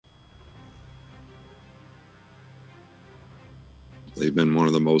They've been one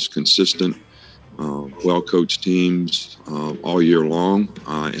of the most consistent, well-coached teams all year long,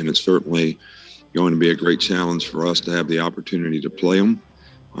 and it's certainly going to be a great challenge for us to have the opportunity to play them.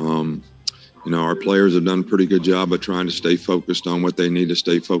 Our players have done a pretty good job of trying to stay focused on what they need to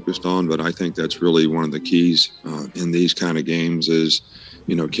stay focused on, but I think that's really one of the keys in these kind of games is,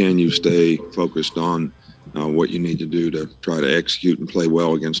 can you stay focused on what you need to do to try to execute and play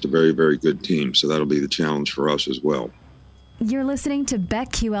well against a very, very good team. So that'll be the challenge for us as well. You're listening to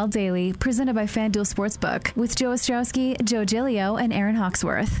BetQL Daily, presented by FanDuel Sportsbook, with Joe Ostrowski, Joe Giglio, and Aaron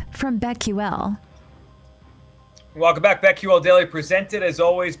Hawksworth from BetQL. Welcome back. BetQL Daily, presented as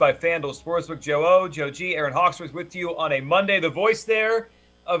always by FanDuel Sportsbook. Joe O, Joe G, Aaron Hawksworth with you on a Monday. The voice there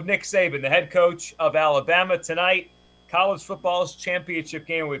of Nick Saban, the head coach of Alabama. Tonight, college football's championship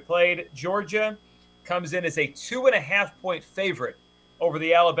game we played. Georgia comes in as a 2.5-point favorite over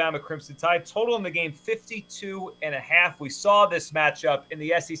the Alabama Crimson Tide. Total in the game, 52.5. We saw this matchup in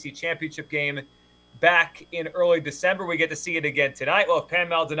the SEC championship game back in early December. We get to see it again tonight. Well, Pam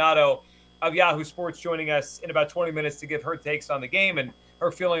Maldonado of Yahoo Sports joining us in about 20 minutes to give her takes on the game and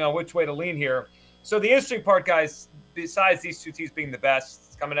her feeling on which way to lean here. So the interesting part, guys, besides these two teams being the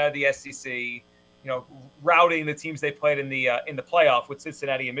best, coming out of the SEC, routing the teams they played in the playoff with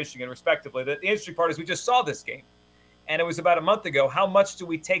Cincinnati and Michigan, respectively. The interesting part is we just saw this game, and it was about a month ago. How much do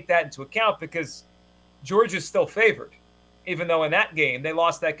we take that into account? Because Georgia's still favored, even though in that game, they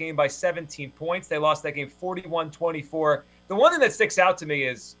lost that game by 17 points. They lost that game 41-24. The one thing that sticks out to me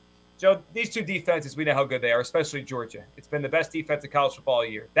is, Joe, these two defenses, we know how good they are, especially Georgia. It's been the best defense in college football all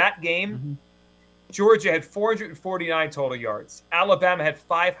year. That game, Georgia had 449 total yards. Alabama had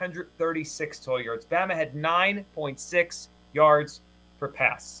 536 total yards. Bama had 9.6 yards per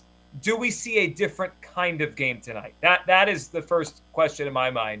pass. Do we see a different kind of game tonight? That is the first question in my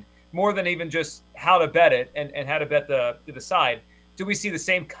mind, more than even just how to bet it and how to bet the side. Do we see the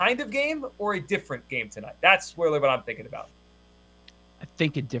same kind of game or a different game tonight? That's really what I'm thinking about. I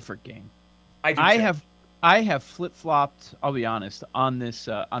think a different game. I have flip-flopped, I'll be honest, on this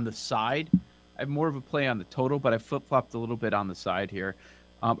on the side. I have more of a play on the total, but I flip-flopped a little bit on the side here.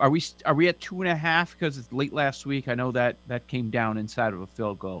 Are we at 2.5 because it's late last week? I know that came down inside of a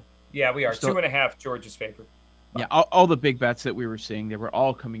field goal. Yeah, we are. 2.5, Georgia's favorite. Yeah, all the big bets that we were seeing, they were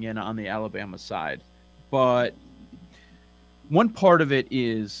all coming in on the Alabama side. But one part of it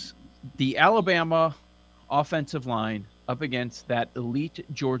is the Alabama offensive line up against that elite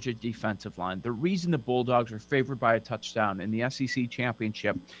Georgia defensive line. The reason the Bulldogs are favored by a touchdown in the SEC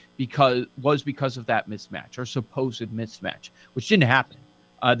championship was because of that mismatch, or supposed mismatch, which didn't happen.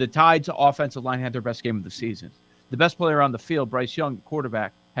 The Tide's offensive line had their best game of the season. The best player on the field, Bryce Young,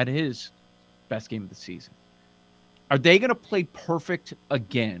 quarterback, had his best game of the season. Are they going to play perfect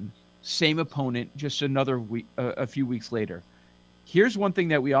again? Same opponent, just another week, a few weeks later. Here's one thing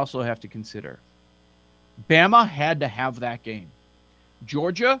that we also have to consider. Bama had to have that game.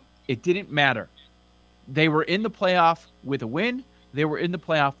 Georgia, it didn't matter. They were in the playoff with a win. They were in the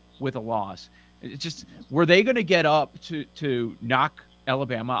playoff with a loss. It's just, were they going to get up to knock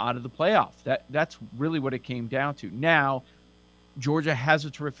Alabama out of the playoff? That's really what it came down to. Now, Georgia has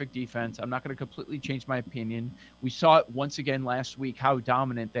a terrific defense. I'm not going to completely change my opinion. We saw it once again last week, how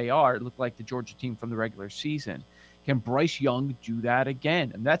dominant they are. It looked like the Georgia team from the regular season. Can Bryce Young do that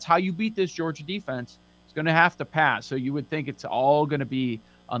again? And that's how you beat this Georgia defense. It's going to have to pass. So you would think it's all going to be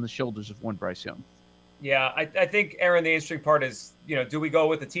on the shoulders of one Bryce Young. Yeah, I think, Aaron, the interesting part is, do we go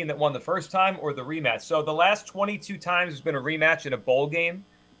with the team that won the first time or the rematch? So the last 22 times there's been a rematch in a bowl game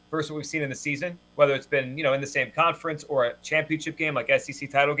versus what we've seen in the season, whether it's been, in the same conference or a championship game like SEC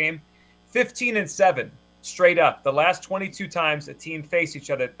title game. 15-7 straight up. The last 22 times a team faced each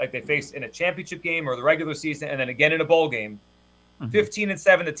other, like they faced in a championship game or the regular season and then again in a bowl game.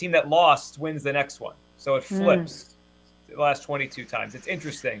 15-7, the team that lost wins the next one. So it flips the last 22 times. It's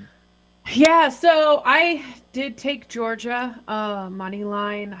interesting. Yeah, so I did take Georgia money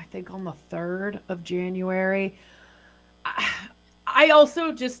line, I think on the 3rd of January. I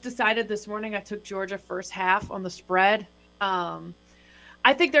also just decided this morning I took Georgia first half on the spread.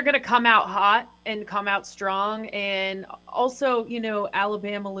 I think they're going to come out hot and come out strong. And also,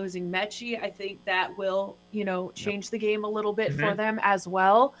 Alabama losing Mechie, I think that will, change the game a little bit for them as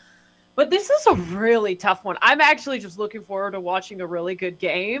well. But this is a really tough one. I'm actually just looking forward to watching a really good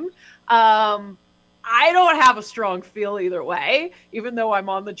game. I don't have a strong feel either way, even though I'm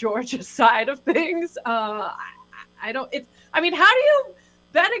on the Georgia side of things. How do you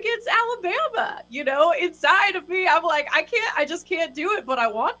bet against Alabama? Inside of me, I'm like, I just can't do it, but I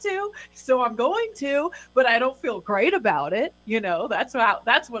want to. So I'm going to, but I don't feel great about it.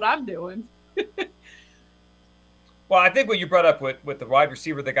 That's what I'm doing. Well, I think what you brought up with the wide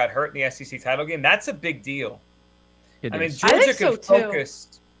receiver that got hurt in the SEC title game, that's a big deal. It I mean, is.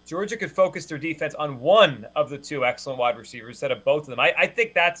 Georgia could focus their defense on one of the two excellent wide receivers instead of both of them. I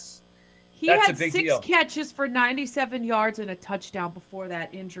think that's a had big 6 deal. catches for 97 yards and a touchdown before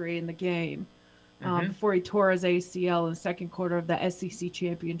that injury in the game, before he tore his ACL in the second quarter of the SEC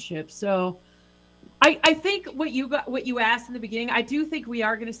championship. So I think what you asked in the beginning, I do think we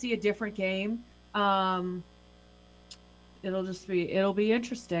are going to see a different game. It'll be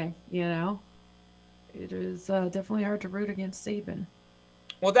interesting, you know. It is definitely hard to root against Saban.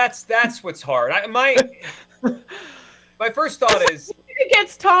 Well, that's what's hard. My first thought is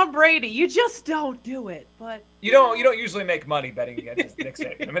against Tom Brady, you just don't do it. But you don't usually make money betting against Nick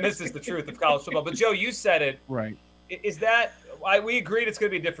Saban. I mean, this is the truth of college football. But Joe, you said it right. Is that we agreed it's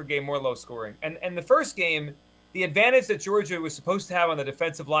going to be a different game, more low scoring. And the first game, the advantage that Georgia was supposed to have on the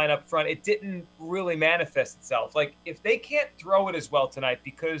defensive line up front, it didn't really manifest itself. Like, if they can't throw it as well tonight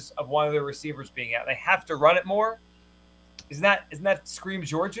because of one of their receivers being out, they have to run it more. Isn't that scream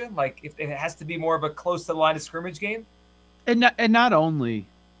Georgia? Like, if it has to be more of a close to the line of scrimmage game? And not only,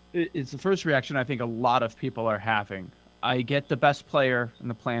 it's the first reaction I think a lot of people are having. I get the best player on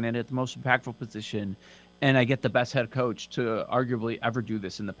the planet at the most impactful position, and I get the best head coach to arguably ever do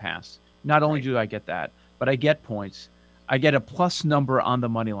this in the past. Not only do I get that, but I get points. I get a plus number on the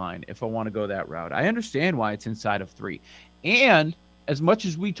money line if I want to go that route. I understand why it's inside of 3. And as much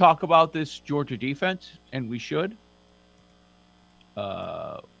as we talk about this Georgia defense, and we should,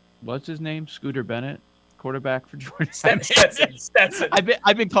 what's his name? Scooter Bennett, quarterback for Georgia. Stetson.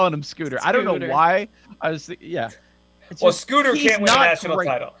 I've been calling him Scooter. I don't know why. I was Scooter can't win a national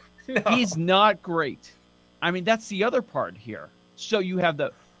title. No. He's not great. I mean, that's the other part here. So you have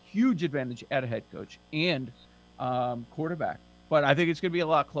the huge advantage at a head coach and quarterback. But I think it's going to be a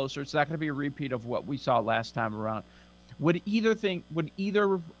lot closer. It's not going to be a repeat of what we saw last time around. Would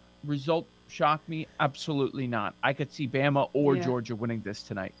either result shock me? Absolutely not. I could see Bama or Georgia winning this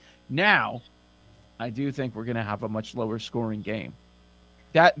tonight. Now, I do think we're going to have a much lower scoring game.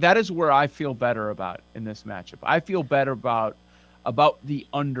 That is where I feel better about in this matchup. I feel better about the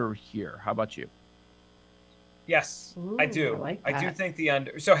under here. How about you? Yes, Ooh, I do. I do think the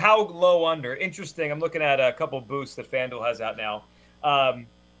under. So how low under? Interesting. I'm looking at a couple boosts that FanDuel has out now.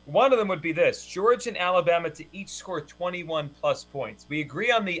 One of them would be this: Georgia and Alabama to each score 21 plus points. We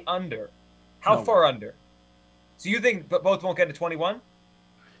agree on the under. How far under? So you think both won't get to 21?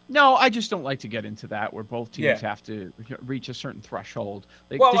 No, I just don't like to get into that where both teams have to reach a certain threshold.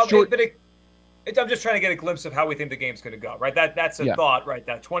 I'm just trying to get a glimpse of how we think the game's going to go, right? That's a thought, right?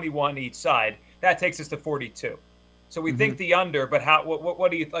 That 21 each side, that takes us to 42. So we think the under, but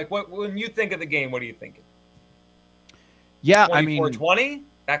what do you like? When you think of the game, what are you thinking? Yeah, 24-20,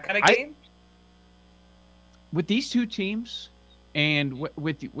 that kind of game. With these two teams, and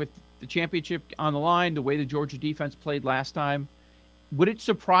with the championship on the line, the way the Georgia defense played last time, would it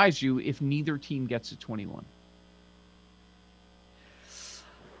surprise you if neither team gets to 21?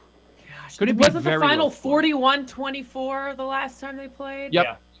 Gosh, Could it be wasn't the very final low scoring? 41-24 the last time they played?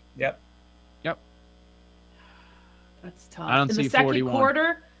 Yep. Yep. That's tough. I don't in see the second 41.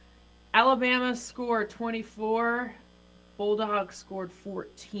 quarter, Alabama scored 24. Bulldogs scored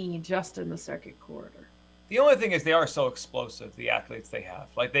 14 just in the second quarter. The only thing is they are so explosive, the athletes they have.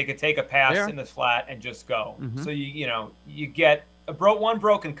 Like, they could take a pass in the flat and just go. So you get one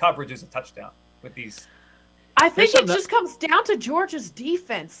broken coverage is a touchdown with these. I think it just comes down to Georgia's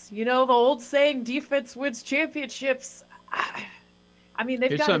defense. You know, the old saying, defense wins championships. I mean,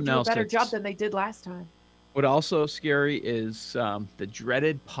 they've got to do a better job than they did last time. What also scary is the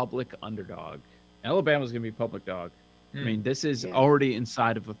dreaded public underdog. Alabama's going to be public dog. I mean, this is already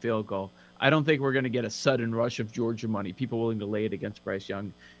inside of a field goal. I don't think we're going to get a sudden rush of Georgia money, people willing to lay it against Bryce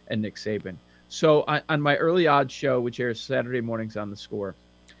Young and Nick Saban. So on my early odds show, which airs Saturday mornings on The Score,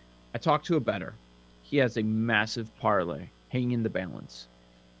 I talked to a bettor. He has a massive parlay hanging in the balance.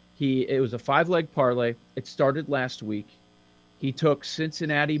 It was a 5-leg parlay. It started last week. He took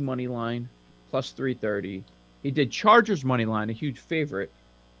Cincinnati money line plus 330. He did Chargers money line, a huge favorite,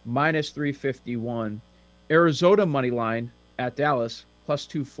 minus 351. Arizona money line at Dallas plus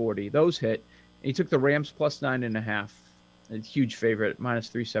 240. Those hit. He took the Rams plus 9.5, a huge favorite, minus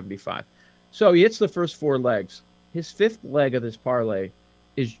 375. So he hits the first 4 legs. His 5th leg of this parlay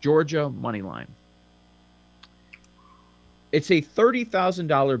is Georgia money line. It's a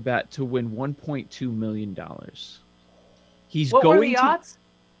 $30,000 bet to win $1.2 million. What were the odds?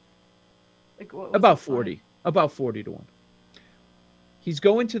 Like, about 40. About 40 to 1. He's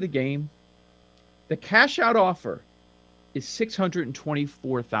going to the game. The cash out offer is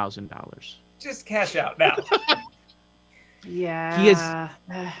 $624,000. Just cash out now. Yeah.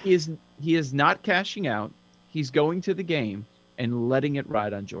 He is not cashing out. He's going to the game and letting it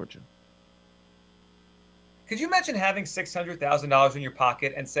ride on Georgia. Could you imagine having $600,000 in your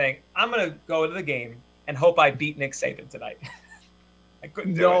pocket and saying, I'm going to go to the game and hope I beat Nick Saban tonight? I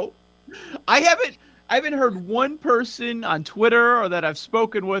couldn't do it. I haven't heard one person on Twitter or that I've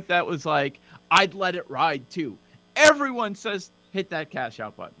spoken with that was like, I'd let it ride too. Everyone says hit that cash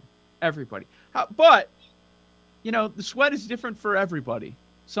out button. Everybody. But, the sweat is different for everybody.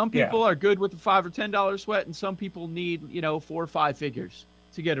 Some people are good with a $5 or $10 sweat, and some people need, 4 or 5 figures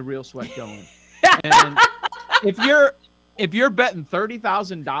to get a real sweat going. And if you're betting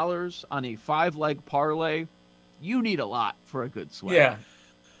 $30,000 on a 5-leg parlay, you need a lot for a good sweat. Yeah.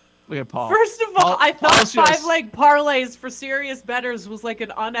 Look at Paul. First of all, I thought 5-leg parlays for serious bettors was like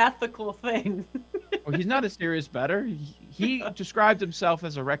an unethical thing. Well, he's not a serious bettor. He described himself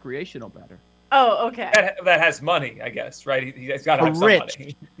as a recreational bettor. Oh, okay. That has money, I guess, right? He's got to have some rich.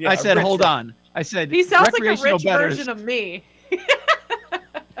 money. Yeah, I said, hold on. I said, he sounds like a recreational rich bettors, version of me.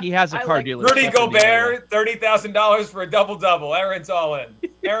 He has a car dealer. Rudy Gobert, $30,000 for a double-double. Aaron's all in.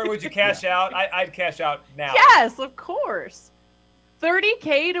 Aaron, would you cash out? I'd cash out now. Yes, of course.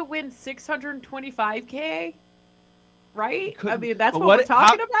 $30K to win $625K, right? I mean, that's what we're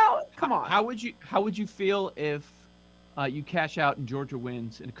talking about. Come on. How would you feel if you cash out and Georgia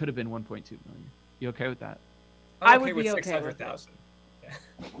wins and it could have been 1.2 million? You okay with that? I would be okay with it.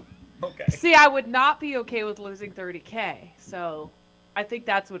 Yeah. Okay. See, I would not be okay with losing $30K. So I think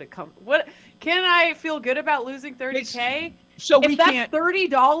that's what it comes. What can I feel good about losing $30K? So if that's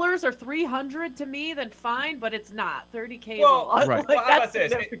 $30 or $300 to me, then fine. But it's not. $30K is a lot. Right. Like, that's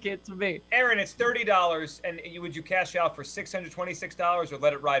significant to me. Aaron, it's $30, and would you cash out for $626 or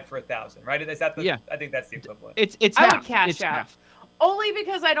let it ride for $1,000? Right? Is that the? I think that's the equivalent. It's I half. would cash it's out half. only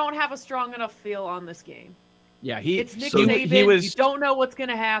because I don't have a strong enough feel on this game. Yeah, it's Nick Saban. You don't know what's going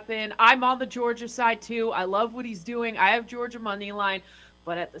to happen. I'm on the Georgia side too. I love what he's doing. I have Georgia money line,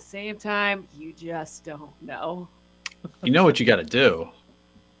 but at the same time, you just don't know. You know what you got to do?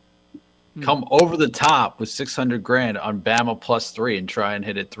 Come over the top with $600,000 on Bama +3 and try and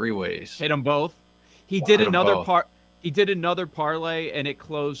hit it 3 ways. Hit them both. He did another parlay, and it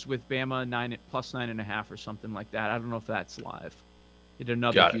closed with Bama +9.5 or something like that. I don't know if that's live. He did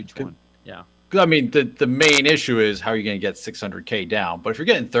another huge one. Yeah. I mean, the main issue is how are you going to get $600K down? But if you're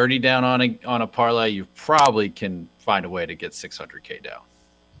getting 30 down on a parlay, you probably can find a way to get $600K down.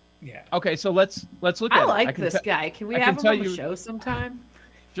 Yeah. Okay, so let's look at it. I like this guy. Can we have him on the show sometime?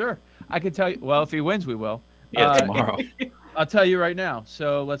 Sure. I can tell you. Well, if he wins, we will. Yeah, tomorrow. I'll tell you right now.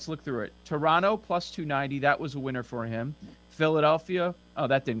 So let's look through it. Toronto +290. That was a winner for him. Philadelphia. Oh,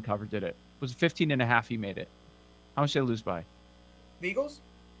 that didn't cover, did it? It was 15.5. He made it. How much did they lose by? The Eagles?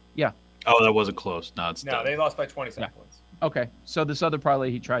 Yeah. Oh, that wasn't close. No, they lost by 27 points. Okay, so this other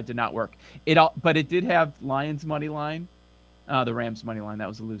parlay he tried did not work. But it did have Lions money line, the Rams money line. That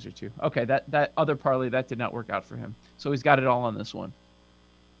was a loser too. Okay, that other parlay that did not work out for him. So he's got it all on this one.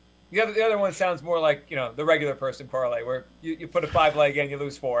 The other one sounds more like the regular person parlay where you put a 5-leg in, you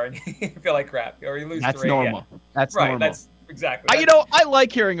lose 4, and you feel like crap, or you lose 3. That's normal. Yeah. That's right. Normal. That's exactly. I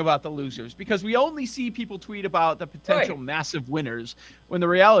like hearing about the losers because we only see people tweet about the potential massive winners when the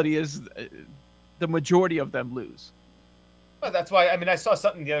reality is the majority of them lose. Well, that's why. I mean, I saw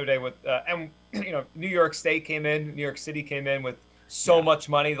something the other day with, New York State came in, New York City came in with so much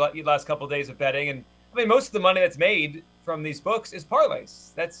money the last couple of days of betting, and I mean, most of the money that's made from these books is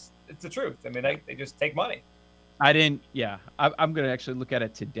parlays. It's the truth. I mean, they just take money. I didn't. Yeah, I'm going to actually look at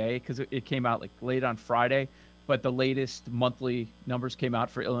it today because it came out like late on Friday. But the latest monthly numbers came out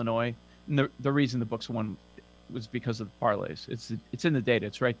for Illinois. And the reason the books won was because of the parlays. It's in the data.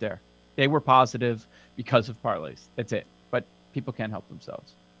 It's right there. They were positive because of parlays. That's it. But people can't help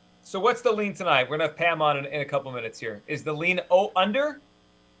themselves. So what's the lean tonight? We're going to have Pam on in a couple minutes here. Is the lean under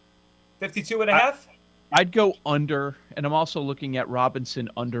 52.5? I'd go under. And I'm also looking at Robinson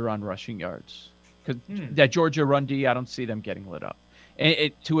under on rushing yards. Because that Georgia run D, I don't see them getting lit up.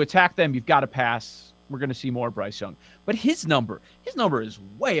 And to attack them, you've got to pass. We're going to see more Bryce Young. But his number is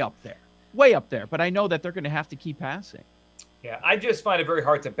way up there. But I know that they're going to have to keep passing. Yeah, I just find it very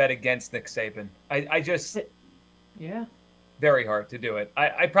hard to bet against Nick Saban. Yeah. Very hard to do it.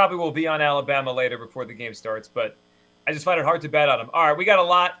 I probably will be on Alabama later before the game starts, but I just find it hard to bet on him. All right, we got a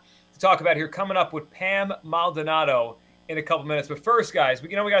lot to talk about here coming up with Pam Maldonado in a couple minutes. But first, guys, we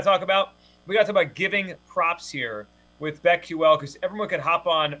got to talk about giving props here with BetQL because everyone can hop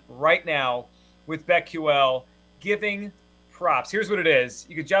on right now with BetQL, giving props. Here's what it is.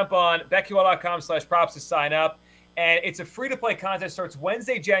 You can jump on BetQL.com/props to sign up. And it's a free-to-play contest. Starts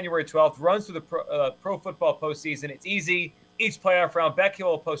Wednesday, January 12th. Runs through the pro football postseason. It's easy. Each playoff round, BetQL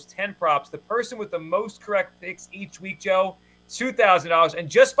will post 10 props. The person with the most correct picks each week, Joe, $2,000. And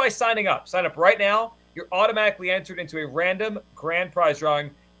just by sign up right now, you're automatically entered into a random grand prize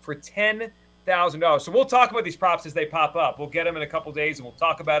drawing for $10,000. So we'll talk about these props as they pop up. We'll get them in a couple days, and we'll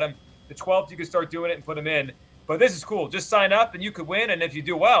talk about them. The 12th, you can start doing it and put them in. But this is cool. Just sign up, and you could win. And if you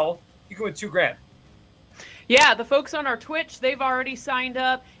do well, you can win $2,000. Yeah, the folks on our Twitch, they've already signed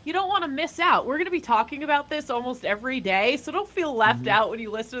up. You don't want to miss out. We're going to be talking about this almost every day, so don't feel left out when you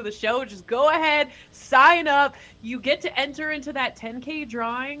listen to the show. Just go ahead, sign up. You get to enter into that 10K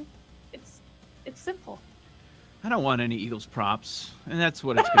drawing. It's simple. I don't want any Eagles props, and that's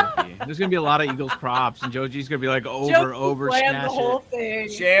what it's going to be. There's going to be a lot of Eagles props, and Joe G's going to be like over smash the whole it. thing.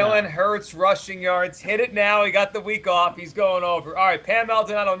 Jalen Hurts rushing yards. Hit it now. He got the week off. He's going over. All right, Pam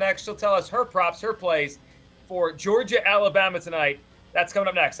Maldonado next. She'll tell us her props, her plays for Georgia, Alabama tonight. That's coming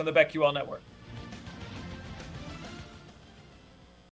up next on the BetQL Network.